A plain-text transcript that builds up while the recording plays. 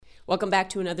Welcome back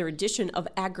to another edition of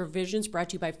AgriVisions, brought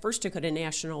to you by First Dakota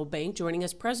National Bank. Joining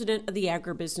us, President of the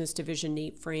Agribusiness Division,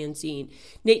 Nate Franzine.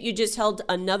 Nate, you just held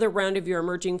another round of your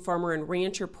Emerging Farmer and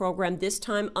Rancher program, this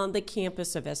time on the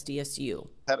campus of SDSU.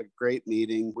 Had a great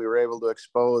meeting. We were able to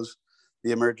expose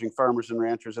the emerging farmers and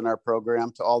ranchers in our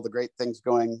program to all the great things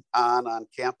going on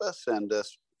campus, and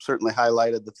certainly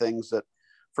highlighted the things that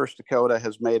First Dakota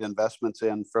has made investments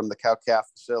in, from the cow-calf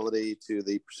facility to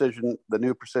the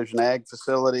new precision ag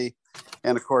facility,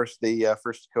 and of course the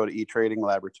First Dakota e-trading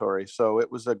laboratory. So it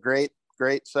was a great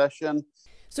session.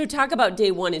 So talk about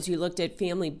day one as you looked at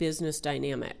family business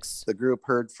dynamics. The group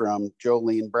heard from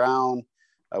Jolene Brown.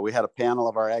 We had a panel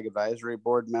of our Ag Advisory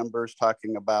Board members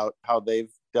talking about how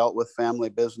they've dealt with family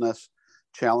business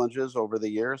challenges over the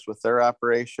years with their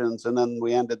operations. And then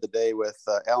we ended the day with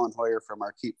Alan Hoyer from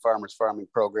our Keep Farmers Farming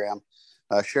program,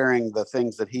 sharing the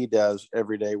things that he does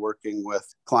every day working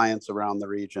with clients around the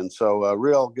region. So a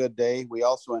real good day. We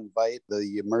also invite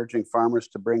the emerging farmers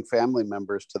to bring family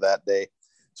members to that day.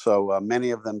 So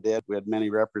many of them did. We had many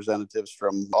representatives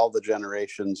from all the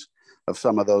generations of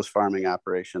some of those farming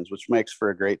operations, which makes for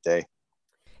a great day.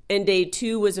 And day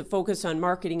two was a focus on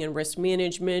marketing and risk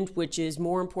management, which is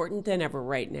more important than ever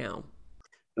right now.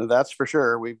 That's for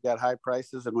sure. We've got high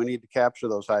prices and we need to capture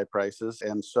those high prices.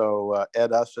 And so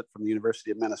Ed Ussett from the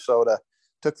University of Minnesota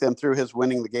took them through his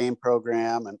Winning the Game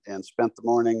program and spent the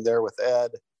morning there with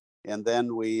Ed. And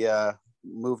then we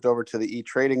moved over to the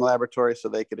e-trading laboratory so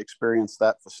they could experience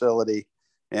that facility.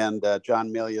 And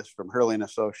John Milius from Hurley &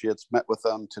 Associates met with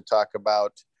them to talk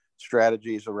about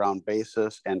strategies around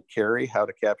basis and carry, how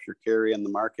to capture carry in the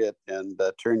market and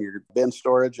turn your bin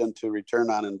storage into return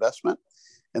on investment.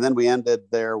 And then we ended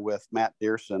there with Matt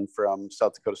Dearson from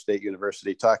South Dakota State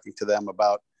University, talking to them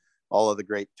about all of the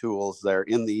great tools there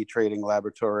in the e-trading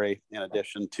laboratory, in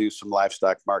addition to some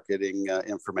livestock marketing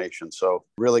information. So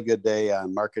really good day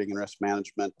on marketing and risk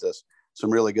management. Some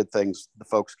really good things the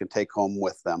folks can take home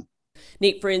with them.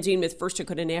 Nate Franzine with First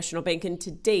Dakota National Bank in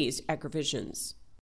today's AgriVisions.